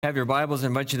Have your Bibles. I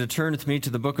invite you to turn with me to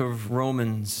the book of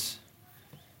Romans,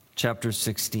 chapter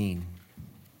 16.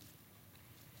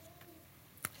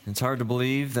 It's hard to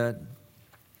believe that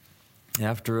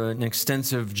after an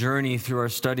extensive journey through our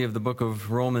study of the book of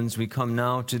Romans, we come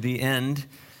now to the end.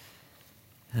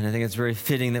 And I think it's very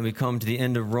fitting that we come to the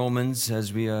end of Romans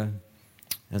as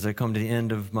I come to the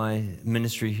end of my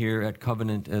ministry here at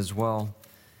Covenant as well.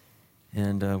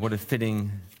 And what a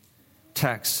fitting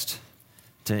text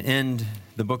to end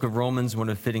the book of Romans. What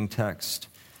a fitting text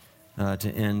to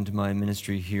end my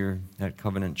ministry here at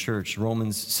Covenant Church.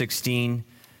 Romans 16,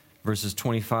 verses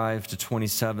 25 to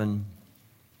 27.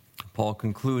 Paul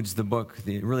concludes the book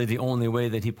really the only way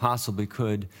that he possibly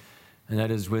could, and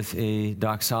that is with a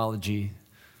doxology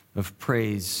of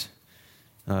praise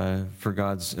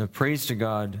praise to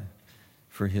God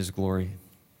for his glory.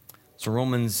 So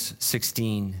Romans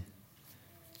 16,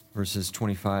 verses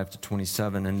 25 to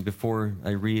 27. And before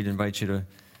I read, I invite you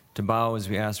to bow as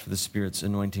we ask for the Spirit's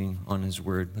anointing on his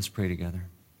word. Let's pray together.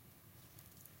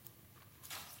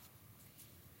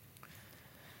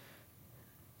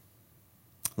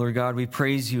 Lord God, we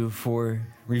praise you for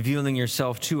revealing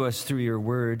yourself to us through your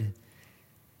word.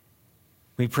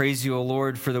 We praise you, O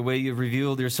Lord, for the way you've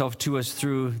revealed yourself to us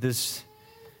through this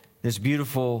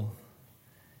beautiful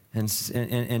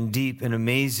and deep and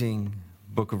amazing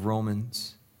book of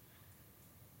Romans.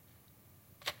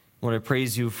 Lord, I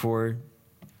praise you for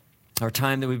our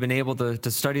time that we've been able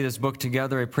to study this book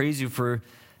together. I praise you for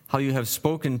how you have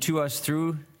spoken to us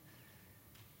through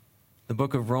the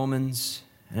book of Romans.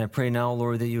 And I pray now,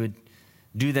 Lord, that you would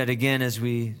do that again as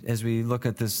we look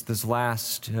at this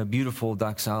last beautiful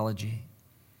doxology.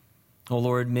 Oh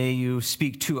Lord, may you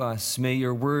speak to us. May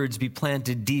your words be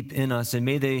planted deep in us, and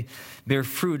may they bear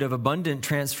fruit of abundant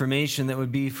transformation that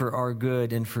would be for our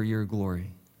good and for your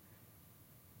glory.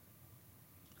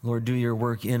 Lord, do your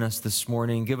work in us this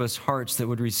morning. Give us hearts that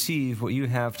would receive what you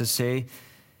have to say.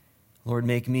 Lord,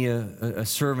 make me a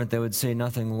servant that would say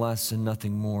nothing less and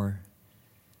nothing more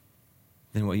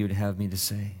than what you would have me to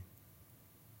say.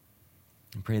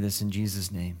 I pray this in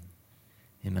Jesus' name.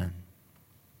 Amen.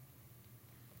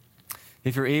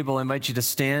 If you're able, I invite you to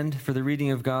stand for the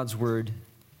reading of God's word.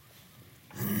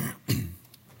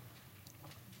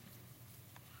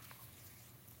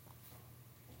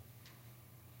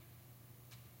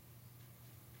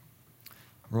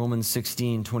 Romans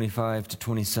 16, 25 to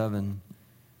 27.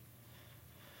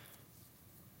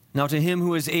 Now to him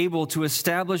who is able to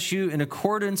establish you in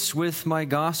accordance with my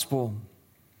gospel,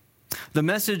 the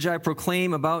message I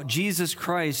proclaim about Jesus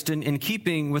Christ in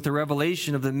keeping with the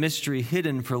revelation of the mystery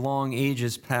hidden for long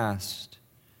ages past,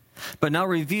 but now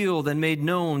revealed and made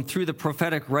known through the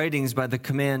prophetic writings by the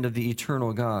command of the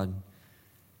eternal God,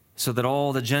 so that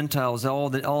all the Gentiles,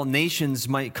 all nations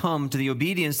might come to the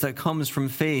obedience that comes from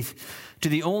faith. To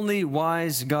the only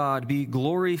wise God be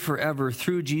glory forever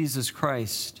through Jesus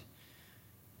Christ.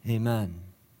 Amen.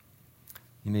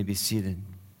 You may be seated.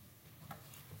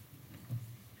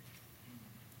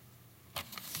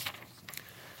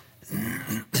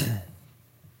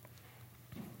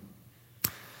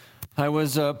 I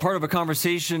was part of a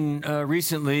conversation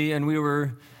recently, and we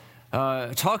were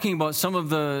talking about some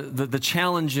of the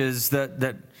challenges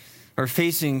that are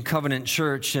facing Covenant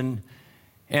Church, and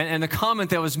the comment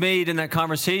that was made in that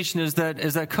conversation is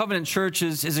that Covenant Church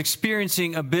is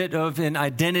experiencing a bit of an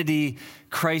identity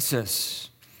crisis,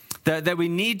 that we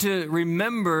need to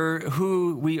remember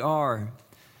who we are.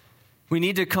 We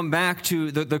need to come back to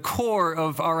the core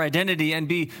of our identity and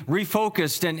be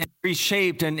refocused and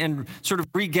reshaped and sort of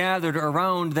regathered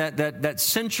around that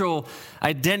central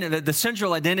identity, the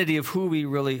central identity of who we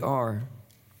really are.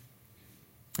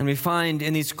 And we find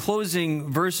in these closing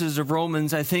verses of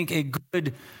Romans, I think, a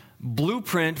good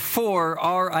blueprint for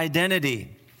our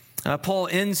identity. Paul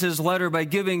ends his letter by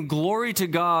giving glory to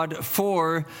God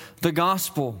for the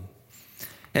gospel.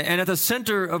 And at the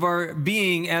center of our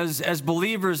being as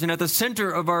believers and at the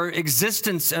center of our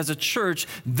existence as a church,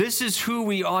 this is who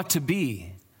we ought to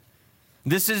be.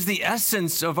 This is the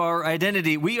essence of our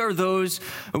identity. We are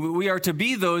to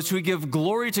be those who give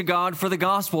glory to God for the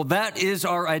gospel. That is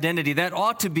our identity. That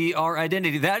ought to be our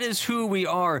identity. That is who we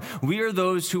are. We are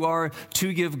those who are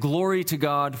to give glory to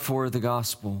God for the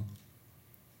gospel.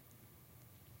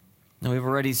 Now, we've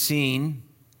already seen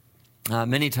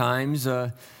many times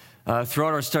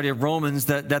throughout our study of Romans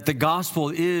that the gospel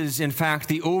is, in fact,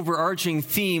 the overarching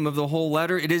theme of the whole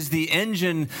letter. It is the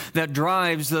engine that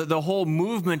drives the whole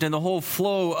movement and the whole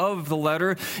flow of the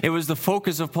letter. It was the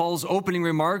focus of Paul's opening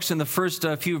remarks in the first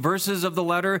few verses of the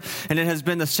letter, and it has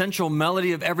been the central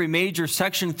melody of every major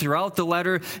section throughout the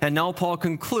letter. And now Paul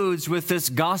concludes with this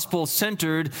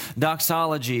gospel-centered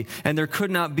doxology. And there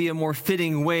could not be a more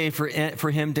fitting way for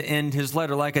him to end his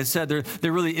letter. Like I said,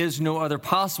 there really is no other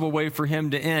possible way for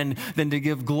him to end than to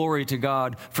give glory to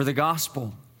God for the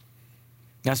gospel.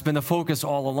 That's been the focus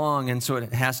all along, and so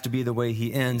it has to be the way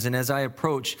he ends. And as I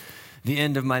approach the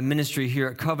end of my ministry here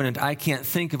at Covenant, I can't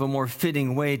think of a more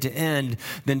fitting way to end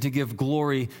than to give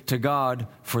glory to God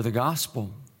for the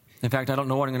gospel. In fact, I don't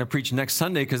know what I'm going to preach next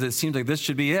Sunday because it seems like this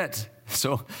should be it.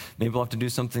 So maybe we'll have to do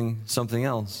something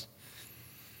else.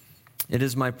 It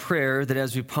is my prayer that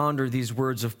as we ponder these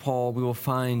words of Paul, we will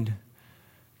find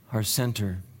our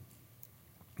center,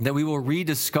 that we will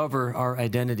rediscover our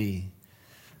identity,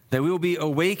 that we will be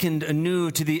awakened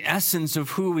anew to the essence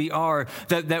of who we are,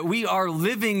 that we are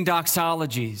living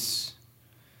doxologies.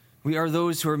 We are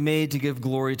those who are made to give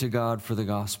glory to God for the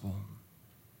gospel.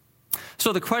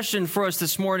 So the question for us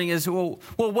this morning is, well,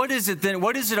 what is it then?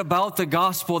 What is it about the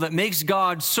gospel that makes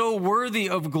God so worthy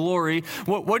of glory?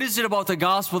 What is it about the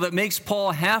gospel that makes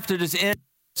Paul have to just end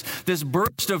this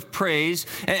burst of praise?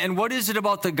 And what is it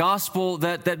about the gospel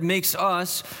that makes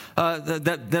us,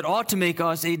 that ought to make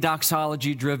us a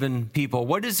doxology-driven people?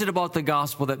 What is it about the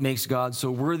gospel that makes God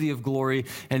so worthy of glory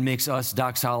and makes us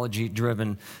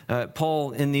doxology-driven?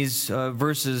 Paul, in these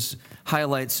verses,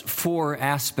 highlights 4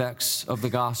 aspects of the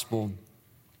gospel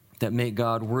that make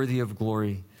God worthy of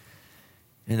glory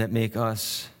and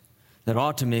that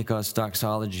ought to make us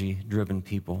doxology-driven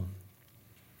people.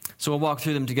 So we'll walk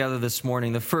through them together this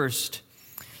morning. The first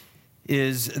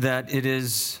is that it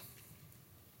is,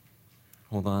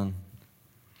 hold on,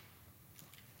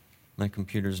 my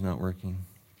computer's not working.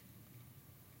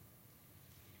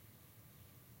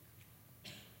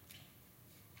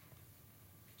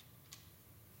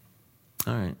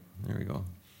 All right, there we go.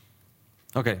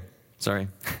 Okay, sorry.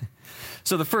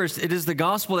 So the first, it is the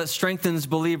gospel that strengthens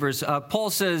believers.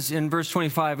 Paul says in verse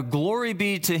 25, "Glory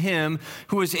be to him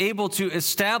who is able to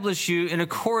establish you in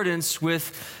accordance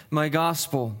with my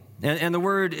gospel." And the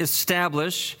word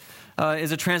establish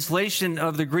is a translation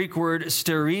of the Greek word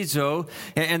sterizo.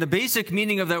 And the basic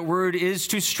meaning of that word is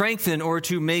to strengthen or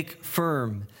to make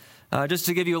firm. Just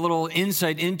to give you a little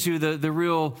insight into the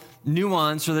real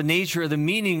nuance or the nature of the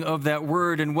meaning of that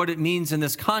word and what it means in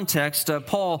this context,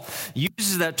 Paul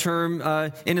uses that term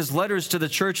in his letters to the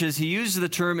churches. He uses the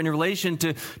term in relation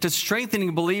to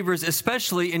strengthening believers,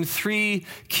 especially in 3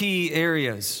 key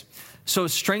areas. So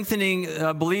strengthening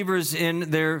believers in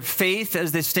their faith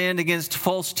as they stand against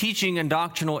false teaching and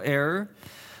doctrinal error,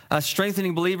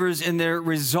 strengthening believers in their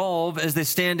resolve as they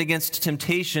stand against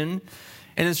temptation,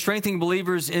 and then strengthening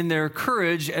believers in their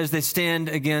courage as they stand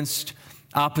against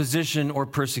opposition or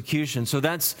persecution. So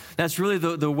that's really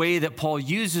the way that Paul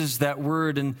uses that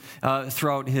word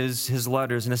throughout his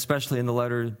letters, and especially in the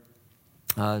letter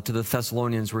to the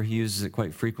Thessalonians where he uses it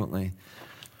quite frequently.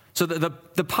 So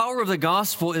the power of the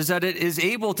gospel is that it is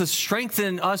able to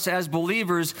strengthen us as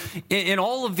believers in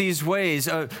all of these ways.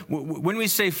 When we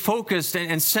say focused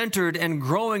and centered and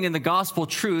growing in the gospel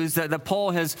truths that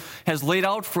Paul has laid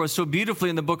out for us so beautifully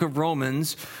in the book of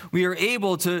Romans, we are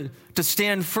able to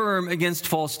stand firm against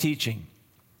false teaching.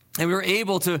 And we are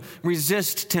able to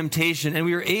resist temptation, and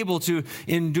we are able to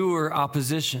endure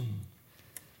opposition.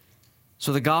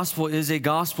 So the gospel is a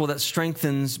gospel that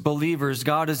strengthens believers.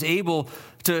 God is able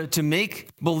to make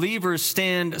believers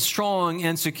stand strong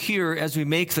and secure as we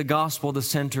make the gospel the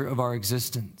center of our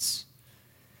existence.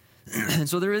 And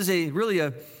so there is really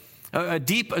a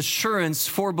deep assurance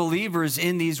for believers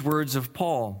in these words of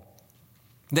Paul,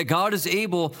 that God is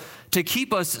able to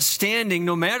keep us standing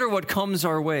no matter what comes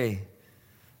our way.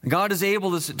 God is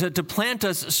able to plant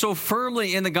us so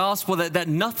firmly in the gospel that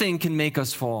nothing can make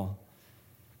us fall.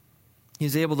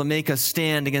 He's able to make us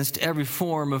stand against every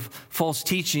form of false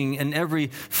teaching and every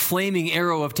flaming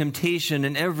arrow of temptation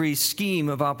and every scheme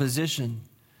of opposition.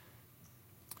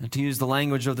 And to use the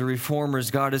language of the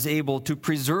reformers, God is able to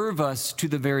preserve us to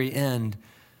the very end,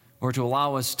 or to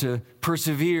allow us to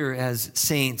persevere as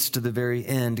saints to the very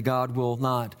end. God will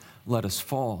not let us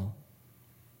fall.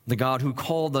 The God who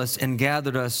called us and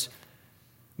gathered us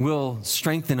will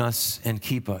strengthen us and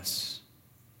keep us.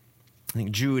 I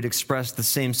think Jude expressed the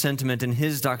same sentiment in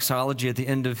his doxology at the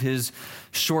end of his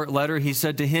short letter. He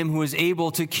said, "To him who is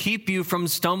able to keep you from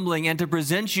stumbling and to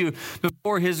present you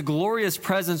before his glorious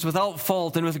presence without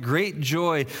fault and with great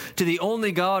joy, to the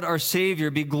only God, our Savior,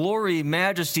 be glory,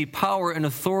 majesty, power, and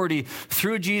authority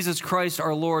through Jesus Christ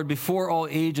our Lord, before all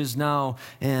ages, now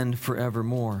and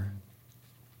forevermore."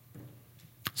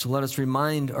 So let us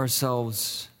remind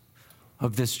ourselves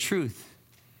of this truth.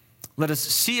 Let us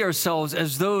see ourselves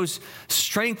as those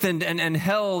strengthened and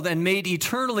held and made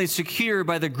eternally secure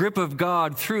by the grip of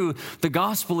God through the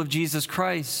gospel of Jesus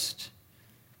Christ.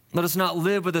 Let us not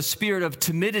live with a spirit of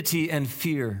timidity and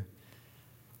fear.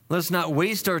 Let us not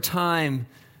waste our time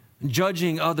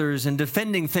judging others and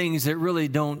defending things that really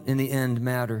don't in the end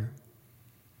matter.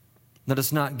 Let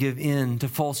us not give in to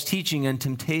false teaching and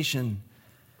temptation.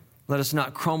 Let us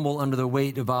not crumble under the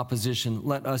weight of opposition.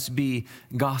 Let us be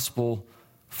gospel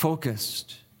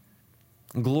focused.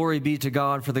 Glory be to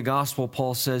God for the gospel,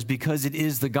 Paul says, because it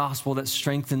is the gospel that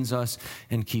strengthens us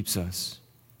and keeps us.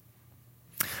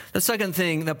 The second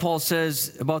thing that Paul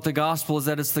says about the gospel is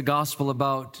that it's the gospel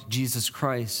about Jesus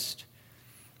Christ.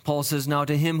 Paul says, "Now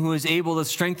to him who is able to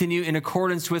strengthen you in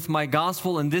accordance with my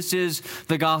gospel," and this is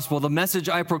the gospel, the message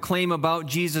I proclaim about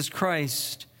Jesus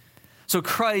Christ. So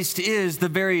Christ is the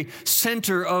very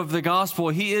center of the gospel.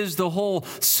 He is the whole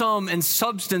sum and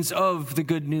substance of the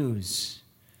good news.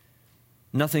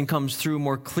 Nothing comes through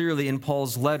more clearly in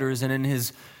Paul's letters and in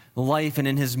his life and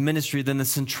in his ministry than the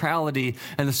centrality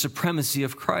and the supremacy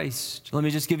of Christ. Let me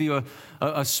just give you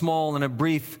a small and a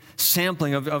brief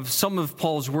sampling of some of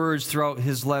Paul's words throughout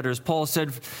his letters. Paul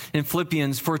said in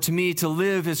Philippians, "For to me to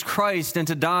live is Christ and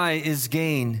to die is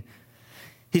gain."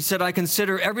 He said, "I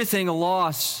consider everything a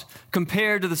loss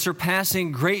compared to the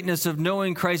surpassing greatness of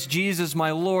knowing Christ Jesus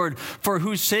my Lord, for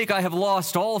whose sake I have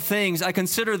lost all things. I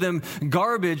consider them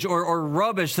garbage or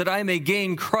rubbish, that I may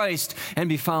gain Christ and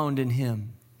be found in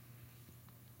him."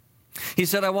 He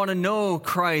said, "I want to know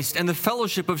Christ and the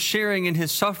fellowship of sharing in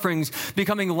his sufferings,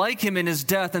 becoming like him in his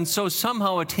death, and so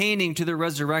somehow attaining to the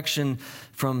resurrection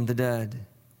from the dead."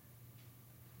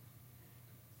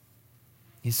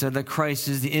 He said that Christ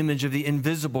is the image of the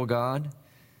invisible God.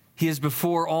 He is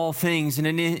before all things, and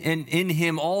in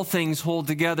him all things hold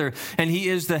together. And he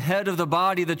is the head of the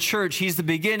body, the church. He's the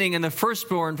beginning and the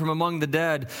firstborn from among the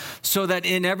dead, so that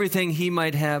in everything he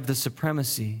might have the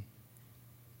supremacy.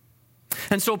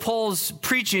 And so Paul's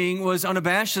preaching was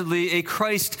unabashedly a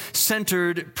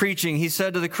Christ-centered preaching. He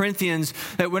said to the Corinthians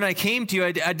that when I came to you,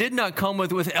 I did not come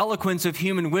with eloquence of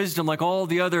human wisdom like all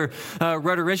the other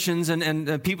rhetoricians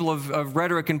and people of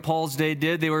rhetoric in Paul's day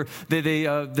did.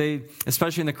 They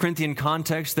especially in the Corinthian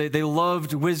context, they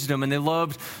loved wisdom, and they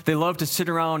loved to sit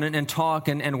around and talk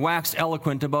and wax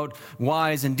eloquent about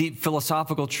wise and deep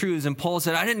philosophical truths. And Paul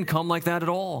said, I didn't come like that at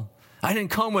all. I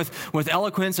didn't come with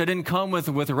eloquence. I didn't come with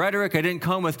rhetoric. I didn't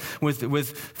come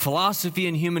with philosophy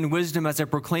and human wisdom as I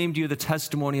proclaimed to you the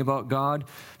testimony about God.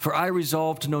 For I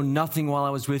resolved to know nothing while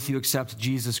I was with you except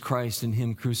Jesus Christ and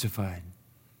him crucified.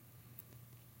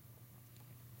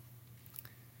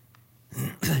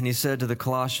 And he said to the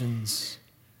Colossians,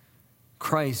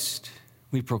 Christ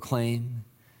we proclaim,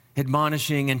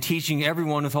 admonishing and teaching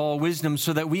everyone with all wisdom,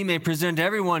 so that we may present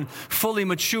everyone fully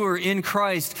mature in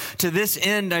Christ. To this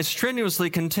end, I strenuously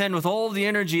contend with all the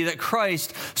energy that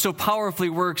Christ so powerfully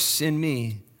works in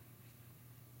me.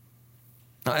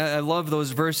 I love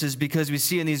those verses because we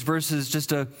see in these verses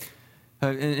just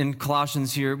in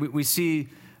Colossians here, we see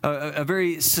a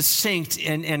very succinct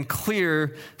and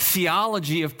clear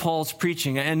theology of Paul's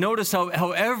preaching. And notice how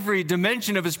every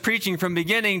dimension of his preaching from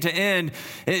beginning to end,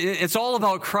 it's all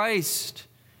about Christ.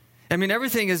 I mean,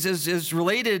 everything is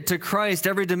related to Christ.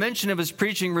 Every dimension of his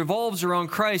preaching revolves around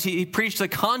Christ. He preached the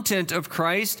content of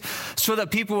Christ so that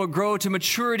people would grow to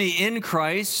maturity in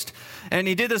Christ. And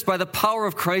he did this by the power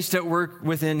of Christ at work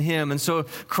within him. And so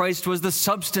Christ was the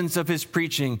substance of his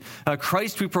preaching.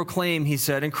 Christ we proclaim, he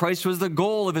said. And Christ was the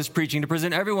goal of his preaching, to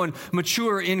present everyone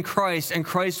mature in Christ. And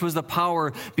Christ was the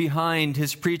power behind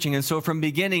his preaching. And so from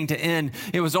beginning to end,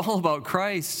 it was all about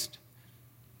Christ.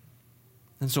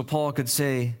 And so Paul could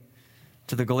say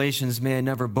to the Galatians, may I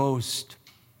never boast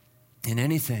in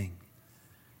anything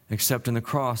except in the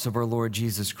cross of our Lord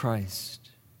Jesus Christ.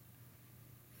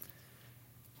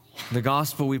 The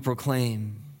gospel we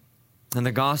proclaim, and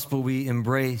the gospel we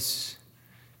embrace,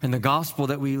 and the gospel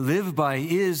that we live by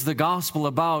is the gospel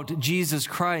about Jesus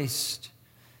Christ.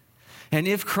 And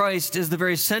if Christ is the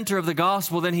very center of the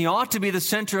gospel, then he ought to be the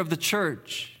center of the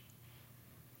church.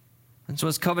 And so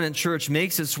as Covenant Church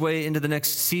makes its way into the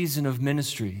next season of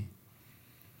ministry,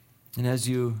 and as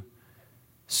you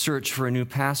search for a new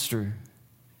pastor,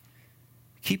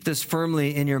 Keep this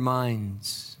firmly in your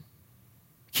minds.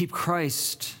 Keep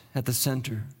Christ at the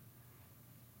center.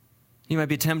 You might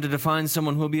be tempted to find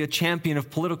someone who will be a champion of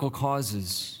political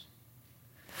causes.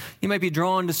 You might be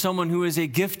drawn to someone who is a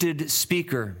gifted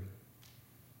speaker.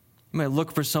 You might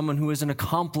look for someone who is an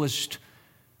accomplished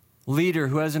leader,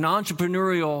 who has an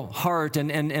entrepreneurial heart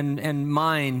and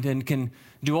mind and can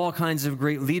do all kinds of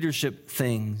great leadership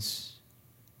things.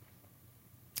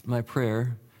 My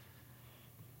prayer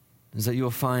is that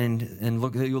you'll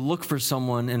look for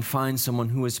someone and find someone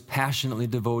who is passionately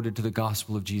devoted to the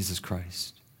gospel of Jesus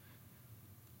Christ.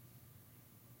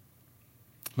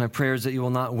 My prayer is that you will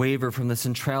not waver from the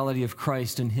centrality of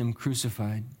Christ and Him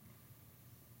crucified.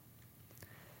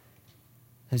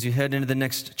 As you head into the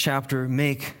next chapter,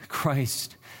 make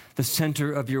Christ the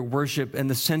center of your worship and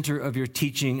the center of your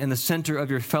teaching and the center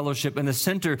of your fellowship and the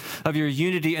center of your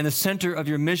unity and the center of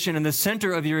your mission and the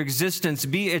center of your existence.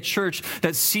 Be a church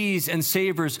that sees and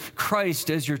savors Christ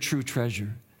as your true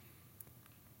treasure.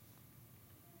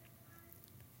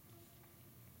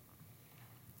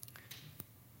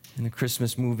 In the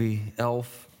Christmas movie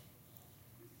Elf,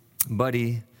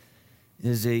 Buddy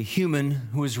is a human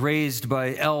who is raised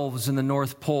by elves in the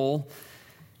North Pole.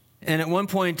 And at one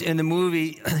point in the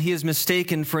movie, he is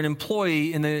mistaken for an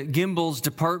employee in the Gimbel's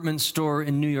department store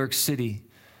in New York City.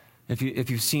 If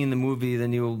you've seen the movie,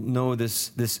 then you'll know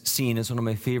this scene. It's one of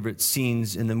my favorite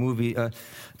scenes in the movie.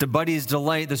 To Buddy's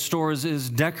delight, the store is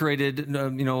decorated,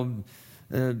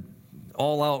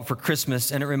 all out for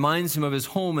Christmas, and it reminds him of his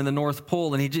home in the North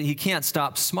Pole, and he can't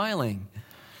stop smiling.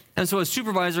 And so his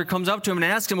supervisor comes up to him and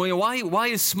asks him, well, why are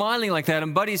you smiling like that?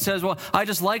 And Buddy says, well, I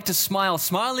just like to smile.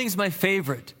 Smiling's my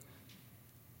favorite.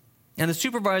 And the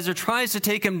supervisor tries to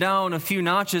take him down a few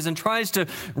notches and tries to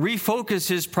refocus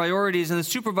his priorities. And the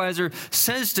supervisor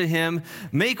says to him,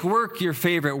 make work your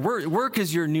favorite. Work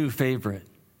is your new favorite.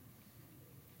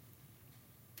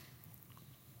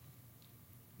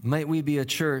 Might we be a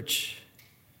church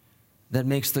that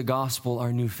makes the gospel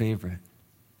our new favorite?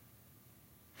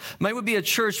 Might we be a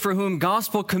church for whom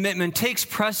gospel commitment takes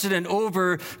precedent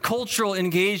over cultural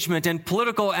engagement and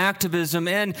political activism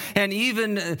and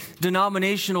even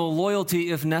denominational loyalty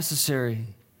if necessary?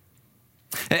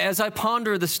 As I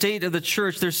ponder the state of the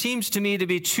church, there seems to me to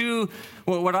be two,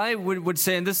 what I would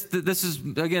say, and this is,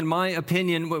 again, my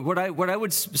opinion, what I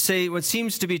would say, what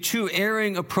seems to be two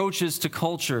erring approaches to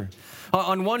culture.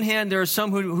 On one hand, there are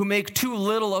some who make too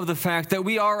little of the fact that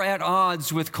we are at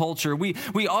odds with culture. We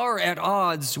are at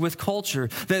odds with culture.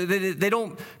 They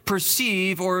don't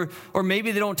perceive or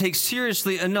maybe they don't take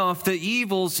seriously enough the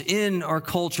evils in our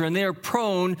culture, and they are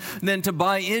prone then to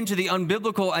buy into the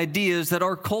unbiblical ideas that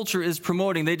our culture is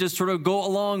promoting. They just sort of go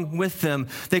along with them.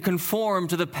 They conform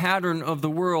to the pattern of the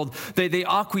world. They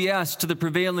acquiesce to the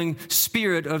prevailing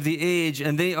spirit of the age,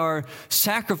 and they are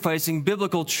sacrificing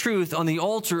biblical truth on the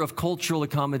altar of cultural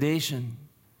accommodation.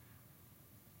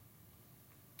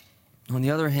 On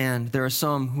the other hand, there are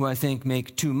some who I think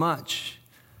make too much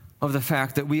of the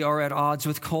fact that we are at odds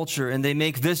with culture, and they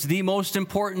make this the most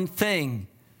important thing.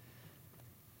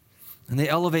 And they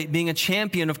elevate being a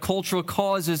champion of cultural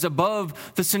causes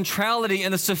above the centrality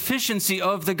and the sufficiency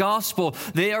of the gospel.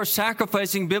 They are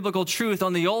sacrificing biblical truth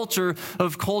on the altar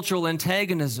of cultural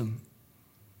antagonism.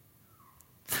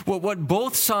 What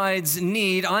both sides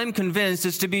need, I'm convinced,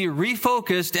 is to be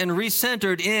refocused and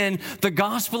recentered in the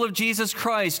gospel of Jesus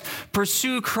Christ.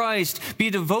 Pursue Christ. Be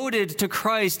devoted to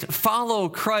Christ. Follow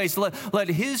Christ. Let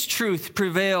His truth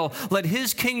prevail. Let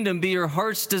His kingdom be your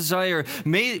heart's desire.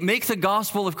 Make the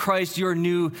gospel of Christ your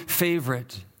new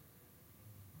favorite.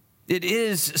 It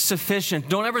is sufficient.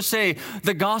 Don't ever say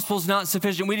the gospel's not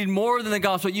sufficient. We need more than the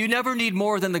gospel. You never need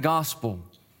more than the gospel.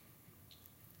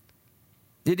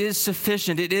 It is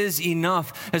sufficient. It is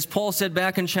enough. As Paul said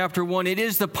back in chapter 1, it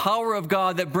is the power of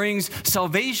God that brings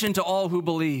salvation to all who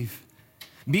believe.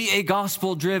 Be a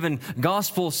gospel-driven,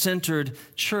 gospel-centered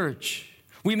church.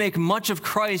 We make much of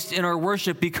Christ in our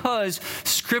worship because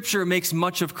Scripture makes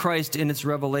much of Christ in its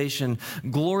revelation.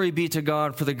 Glory be to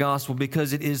God for the gospel,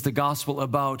 because it is the gospel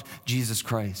about Jesus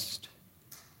Christ.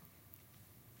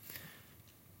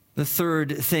 The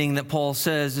third thing that Paul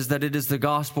says is that it is the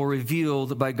gospel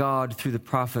revealed by God through the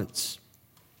prophets.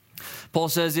 Paul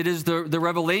says it is the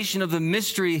revelation of the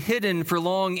mystery hidden for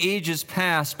long ages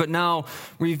past, but now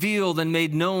revealed and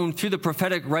made known through the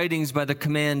prophetic writings by the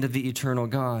command of the eternal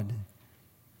God.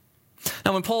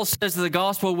 Now, when Paul says that the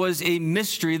gospel was a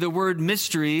mystery, the word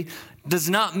mystery does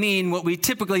not mean what we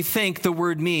typically think the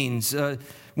word means.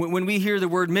 When we hear the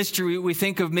word mystery, we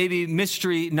think of maybe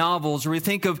mystery novels, or we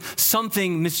think of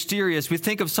something mysterious. We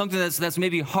think of something that's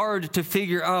maybe hard to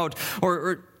figure out,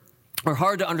 or or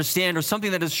hard to understand, or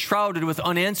something that is shrouded with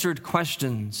unanswered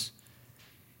questions.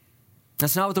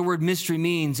 That's not what the word mystery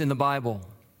means in the Bible.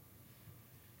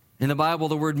 In the Bible,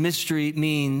 the word mystery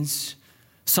means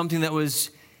something that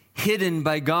was hidden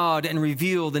by God and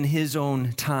revealed in His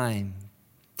own time,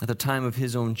 at the time of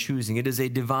His own choosing. It is a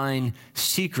divine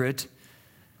secret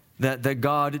that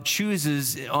God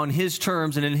chooses on His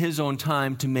terms and in His own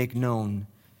time to make known.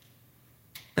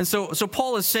 And so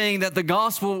Paul is saying that the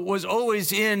gospel was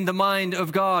always in the mind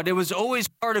of God. It was always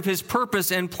part of His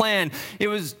purpose and plan. It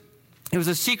was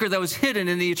a secret that was hidden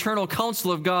in the eternal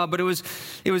counsel of God, but it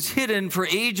was hidden for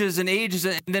ages and ages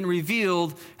and then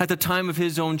revealed at the time of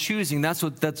His own choosing. That's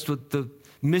what the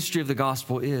mystery of the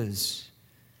gospel is.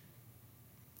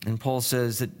 And Paul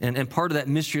says that, and part of that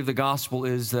mystery of the gospel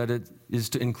is that it is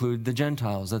to include the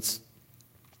Gentiles. That's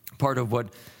part of what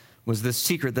was this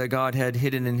secret that God had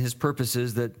hidden in His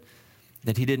purposes that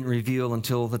He didn't reveal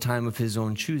until the time of His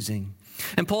own choosing.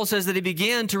 And Paul says that He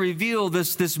began to reveal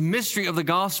this mystery of the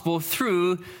gospel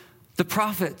through the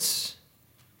prophets.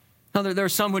 Now, there are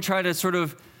some who try to sort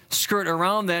of skirt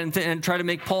around that and try to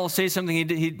make Paul say something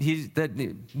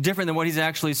different than what he's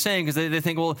actually saying, because they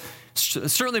think, well,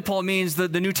 certainly Paul means the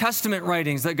New Testament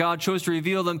writings, that God chose to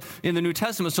reveal them in the New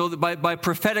Testament. So that by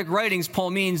prophetic writings,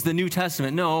 Paul means the New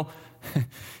Testament. No,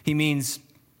 he means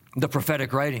the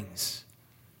prophetic writings.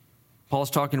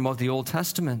 Paul's talking about the Old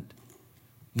Testament.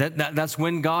 That's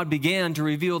when God began to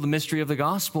reveal the mystery of the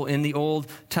gospel in the Old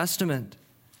Testament.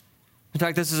 In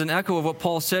fact, this is an echo of what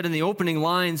Paul said in the opening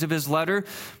lines of his letter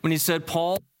when he said,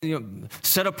 Paul,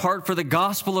 set apart for the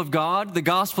gospel of God, the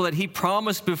gospel that he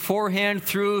promised beforehand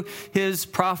through his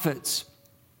prophets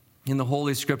in the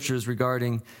Holy Scriptures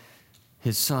regarding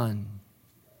his Son.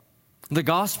 The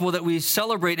gospel that we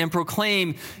celebrate and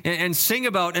proclaim and sing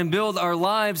about and build our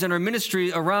lives and our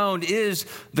ministry around is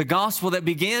the gospel that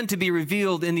began to be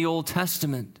revealed in the Old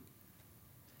Testament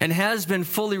and has been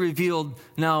fully revealed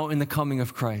now in the coming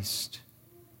of Christ.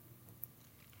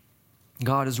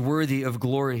 God is worthy of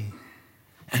glory,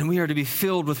 and we are to be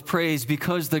filled with praise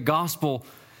because the gospel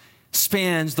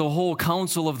spans the whole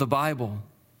counsel of the Bible.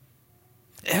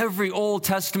 Every Old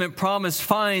Testament promise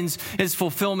finds its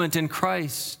fulfillment in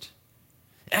Christ.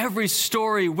 Every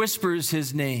story whispers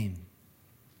His name.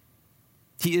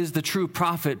 He is the true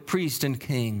prophet, priest, and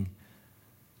king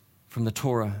from the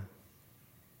Torah.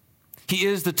 He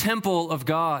is the temple of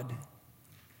God,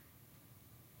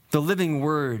 the living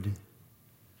Word,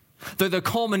 the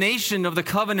culmination of the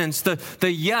covenants, the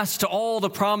yes to all the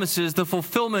promises, the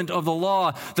fulfillment of the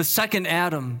law, the second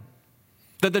Adam,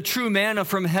 the true manna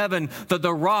from heaven,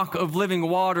 the rock of living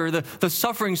water, the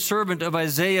suffering servant of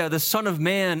Isaiah, the Son of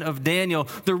Man of Daniel,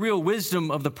 the real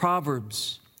wisdom of the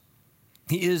Proverbs.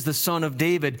 He is the son of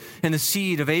David and the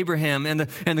seed of Abraham and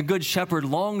the good shepherd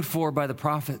longed for by the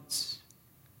prophets.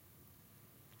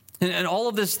 And all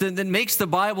of this that makes the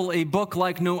Bible a book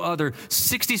like no other.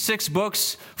 66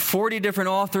 books, 40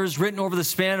 different authors, written over the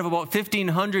span of about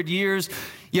 1,500 years,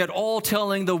 yet all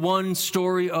telling the one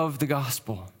story of the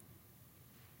gospel.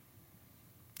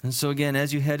 And so again,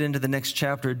 as you head into the next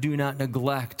chapter, do not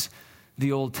neglect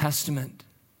the Old Testament.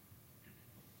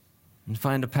 And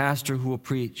find a pastor who will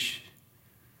preach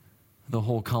the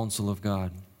whole counsel of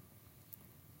God.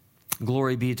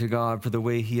 Glory be to God for the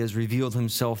way He has revealed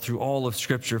Himself through all of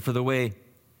Scripture, for the way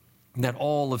that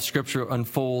all of Scripture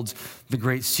unfolds the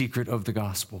great secret of the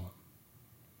gospel.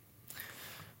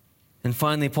 And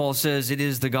finally, Paul says it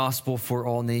is the gospel for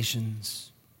all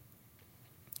nations.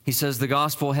 He says the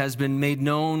gospel has been made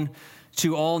known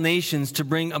to all nations to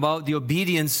bring about the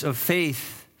obedience of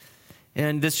faith.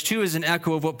 And this too is an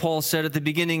echo of what Paul said at the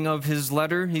beginning of his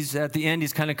letter. He's at the end,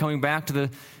 he's kind of coming back to the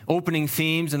opening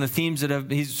themes and the themes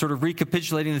he's sort of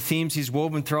recapitulating the themes he's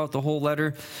woven throughout the whole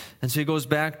letter. And so he goes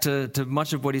back to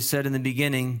much of what he said in the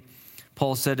beginning.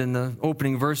 Paul said in the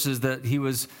opening verses that he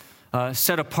was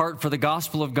set apart for the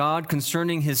gospel of God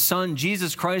concerning His Son,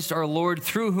 Jesus Christ our Lord,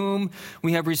 through whom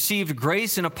we have received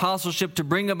grace and apostleship to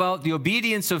bring about the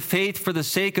obedience of faith for the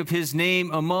sake of His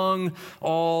name among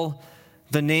all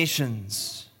the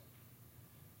nations.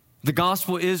 The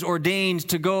gospel is ordained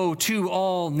to go to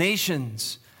all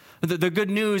nations. The good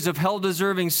news of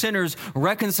hell-deserving sinners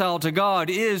reconciled to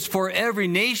God is for every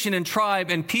nation and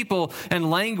tribe and people and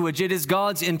language. It is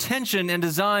God's intention and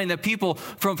design that people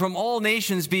from all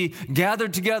nations be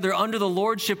gathered together under the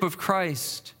lordship of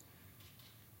Christ.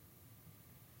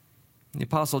 The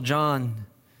Apostle John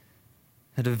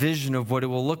had a vision of what it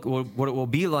will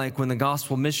be like when the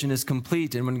gospel mission is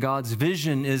complete and when God's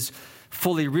vision is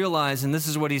fully realize. And this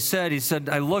is what he said. He said,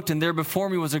 I looked, and there before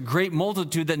me was a great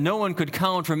multitude that no one could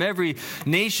count, from every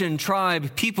nation,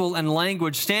 tribe, people, and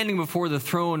language, standing before the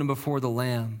throne and before the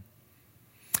Lamb.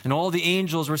 And all the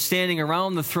angels were standing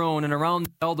around the throne and around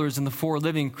the elders and the four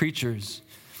living creatures.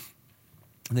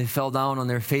 And they fell down on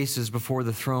their faces before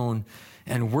the throne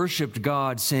and worshiped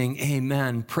God, saying,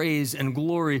 Amen. Praise and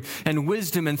glory and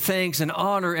wisdom and thanks and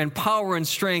honor and power and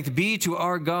strength be to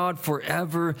our God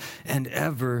forever and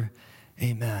ever.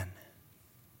 Amen.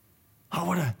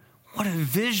 Oh, what a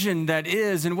vision that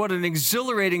is, and what an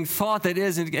exhilarating thought that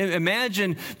is. And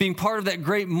imagine being part of that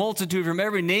great multitude from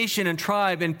every nation and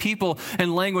tribe and people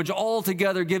and language, all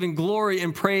together giving glory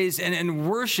and praise and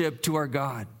worship to our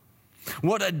God.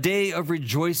 What a day of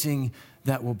rejoicing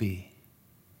that will be.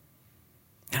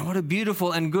 And what a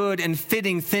beautiful and good and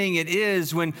fitting thing it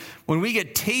is when we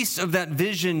get tastes of that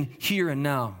vision here and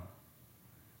now.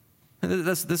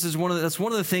 That's one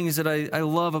of the things that I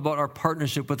love about our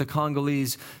partnership with the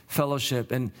Congolese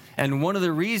Fellowship, and one of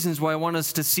the reasons why I want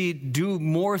us to do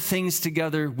more things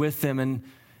together with them,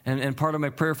 and part of my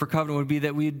prayer for Covenant would be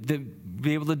that we'd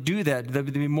be able to do that.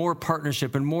 There'd be more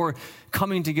partnership and more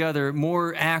coming together,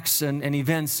 more acts and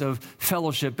events of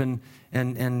fellowship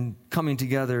and coming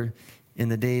together in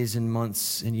the days and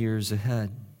months and years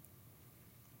ahead.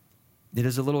 It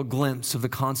is a little glimpse of the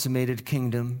consummated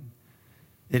kingdom.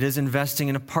 It is investing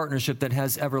in a partnership that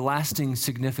has everlasting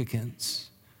significance.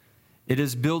 It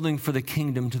is building for the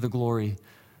kingdom to the glory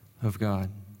of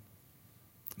God.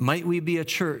 Might we be a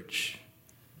church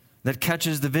that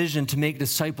catches the vision to make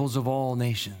disciples of all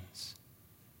nations?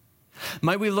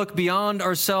 Might we look beyond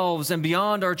ourselves and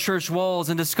beyond our church walls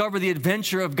and discover the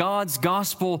adventure of God's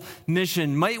gospel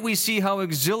mission? Might we see how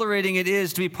exhilarating it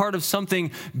is to be part of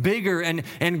something bigger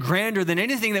and grander than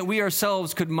anything that we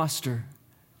ourselves could muster?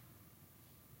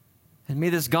 And may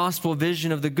this gospel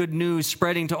vision of the good news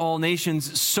spreading to all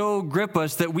nations so grip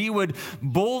us that we would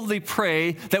boldly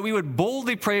pray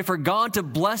for God to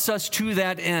bless us to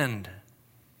that end.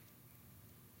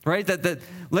 Right? That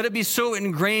let it be so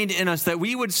ingrained in us that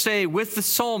we would say with the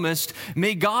psalmist,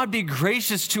 may God be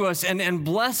gracious to us and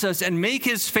bless us and make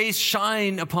his face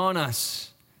shine upon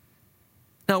us.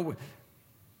 Now, let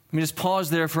me just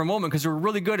pause there for a moment, because we're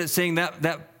really good at saying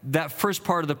that first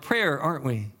part of the prayer, aren't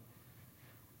we?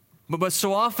 But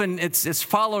so often it's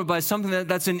followed by something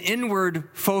that's an inward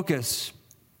focus.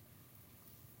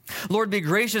 Lord, be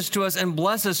gracious to us and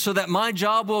bless us so that my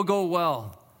job will go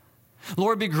well.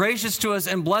 Lord, be gracious to us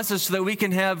and bless us so that we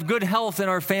can have good health in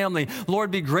our family.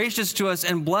 Lord, be gracious to us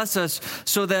and bless us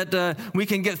so that we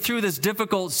can get through this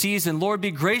difficult season. Lord, be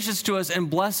gracious to us and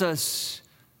bless us.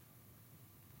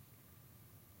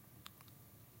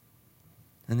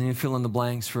 And then you fill in the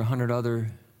blanks for 100 other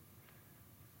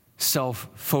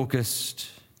self-focused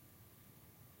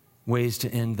ways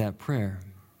to end that prayer,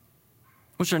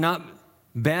 which are not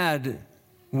bad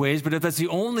ways, but if that's the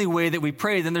only way that we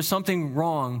pray, then there's something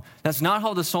wrong. That's not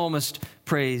how the psalmist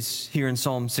prays here in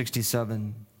Psalm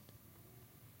 67.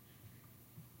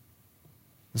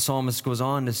 The psalmist goes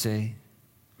on to say,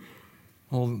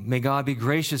 well, may God be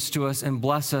gracious to us and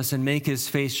bless us and make his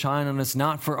face shine on us,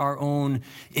 not for our own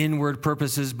inward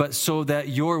purposes, but so that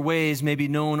your ways may be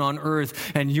known on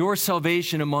earth and your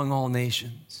salvation among all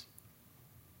nations.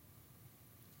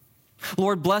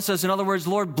 Lord, bless us. In other words,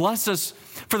 Lord, bless us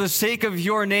for the sake of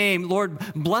your name. Lord,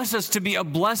 bless us to be a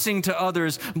blessing to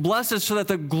others. Bless us so that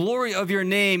the glory of your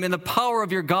name and the power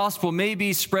of your gospel may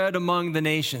be spread among the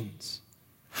nations.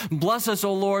 Bless us,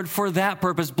 O Lord, for that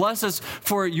purpose. Bless us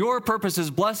for your purposes.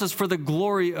 Bless us for the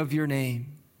glory of your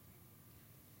name.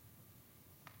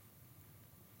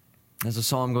 As the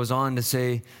psalm goes on to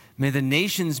say, may the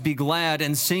nations be glad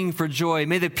and sing for joy.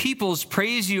 May the peoples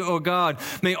praise you, O God.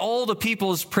 May all the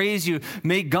peoples praise you.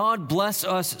 May God bless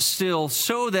us still,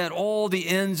 so that all the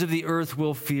ends of the earth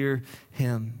will fear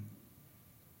him.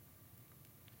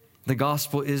 The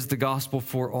gospel is the gospel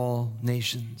for all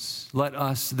nations. Let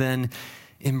us then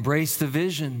embrace the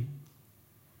vision.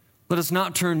 Let us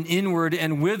not turn inward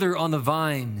and wither on the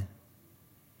vine.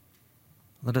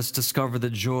 Let us discover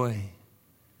the joy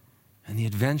and the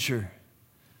adventure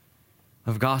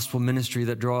of gospel ministry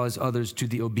that draws others to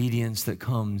the obedience that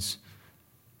comes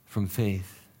from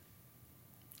faith.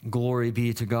 Glory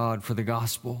be to God for the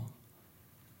gospel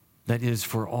that is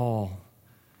for all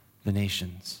the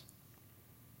nations.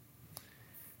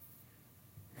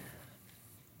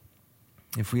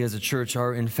 If we as a church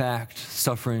are in fact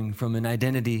suffering from an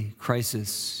identity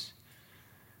crisis,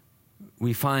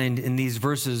 we find in these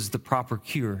verses the proper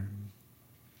cure.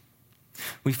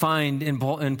 We find in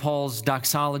Paul's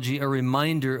doxology a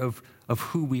reminder of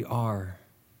who we are.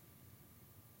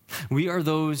 We are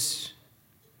those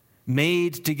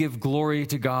made to give glory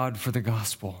to God for the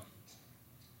gospel.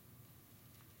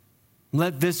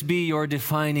 Let this be your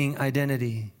defining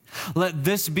identity. Let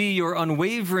this be your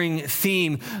unwavering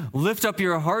theme. Lift up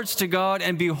your hearts to God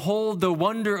and behold the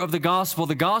wonder of the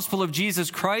gospel of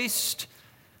Jesus Christ,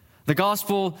 the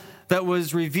gospel that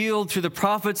was revealed through the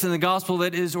prophets, and the gospel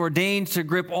that is ordained to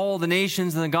grip all the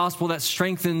nations, and the gospel that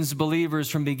strengthens believers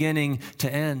from beginning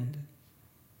to end.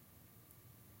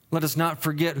 Let us not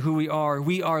forget who we are.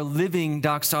 We are living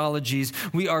doxologies.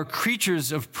 We are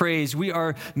creatures of praise. We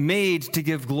are made to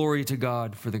give glory to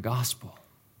God for the gospel.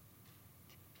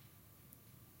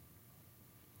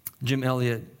 Jim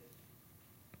Elliot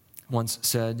once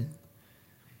said,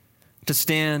 "To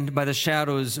stand by the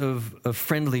shadows of a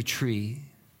friendly tree,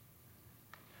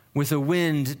 with a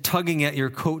wind tugging at your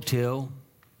coattail,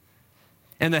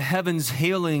 and the heavens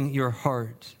hailing your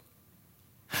heart,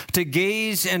 to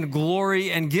gaze and glory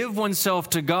and give oneself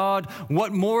to God,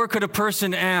 what more could a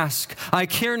person ask? I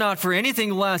care not for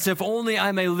anything less, if only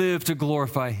I may live to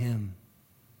glorify Him."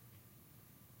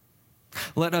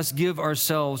 Let us give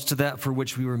ourselves to that for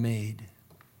which we were made.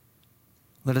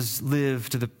 Let us live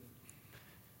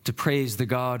to praise the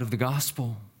God of the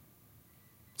gospel.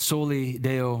 Soli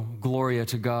Deo Gloria,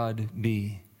 to God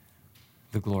be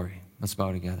the glory. Let's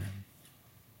bow together.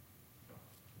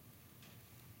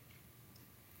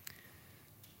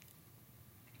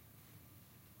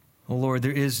 Oh Lord,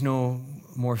 there is no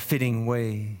more fitting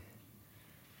way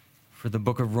for the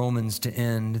book of Romans to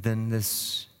end than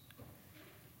this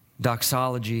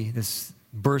doxology, this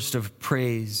burst of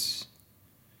praise,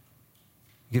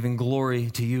 giving glory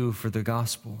to you for the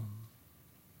gospel.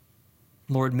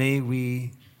 Lord, may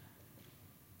we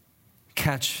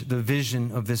catch the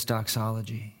vision of this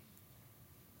doxology.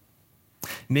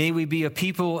 May we be a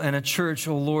people and a church,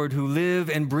 O Lord, who live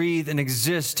and breathe and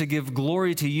exist to give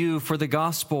glory to you for the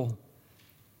gospel.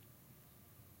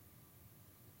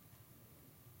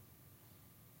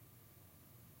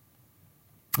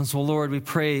 And so, Lord, we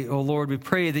pray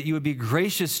that you would be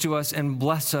gracious to us and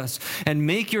bless us and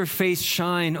make your face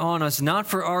shine on us, not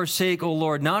for our sake, O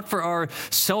Lord, not for our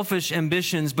selfish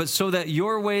ambitions, but so that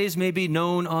your ways may be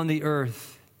known on the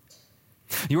earth.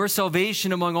 Your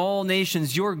salvation among all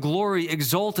nations, your glory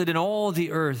exalted in all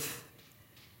the earth.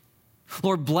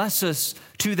 Lord, bless us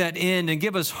to that end and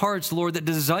give us hearts, Lord, that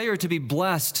desire to be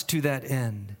blessed to that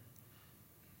end.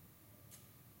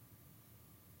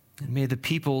 And may the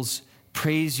peoples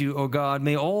praise you, O God.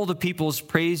 May all the peoples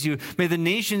praise you. May the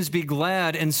nations be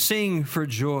glad and sing for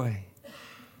joy.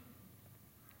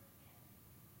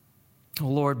 O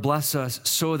Lord, bless us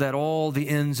so that all the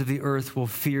ends of the earth will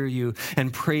fear you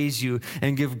and praise you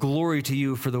and give glory to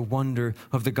you for the wonder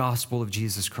of the gospel of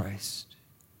Jesus Christ.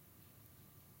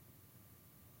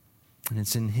 And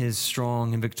it's in his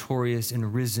strong and victorious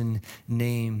and risen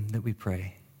name that we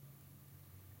pray.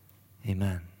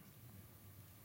 Amen.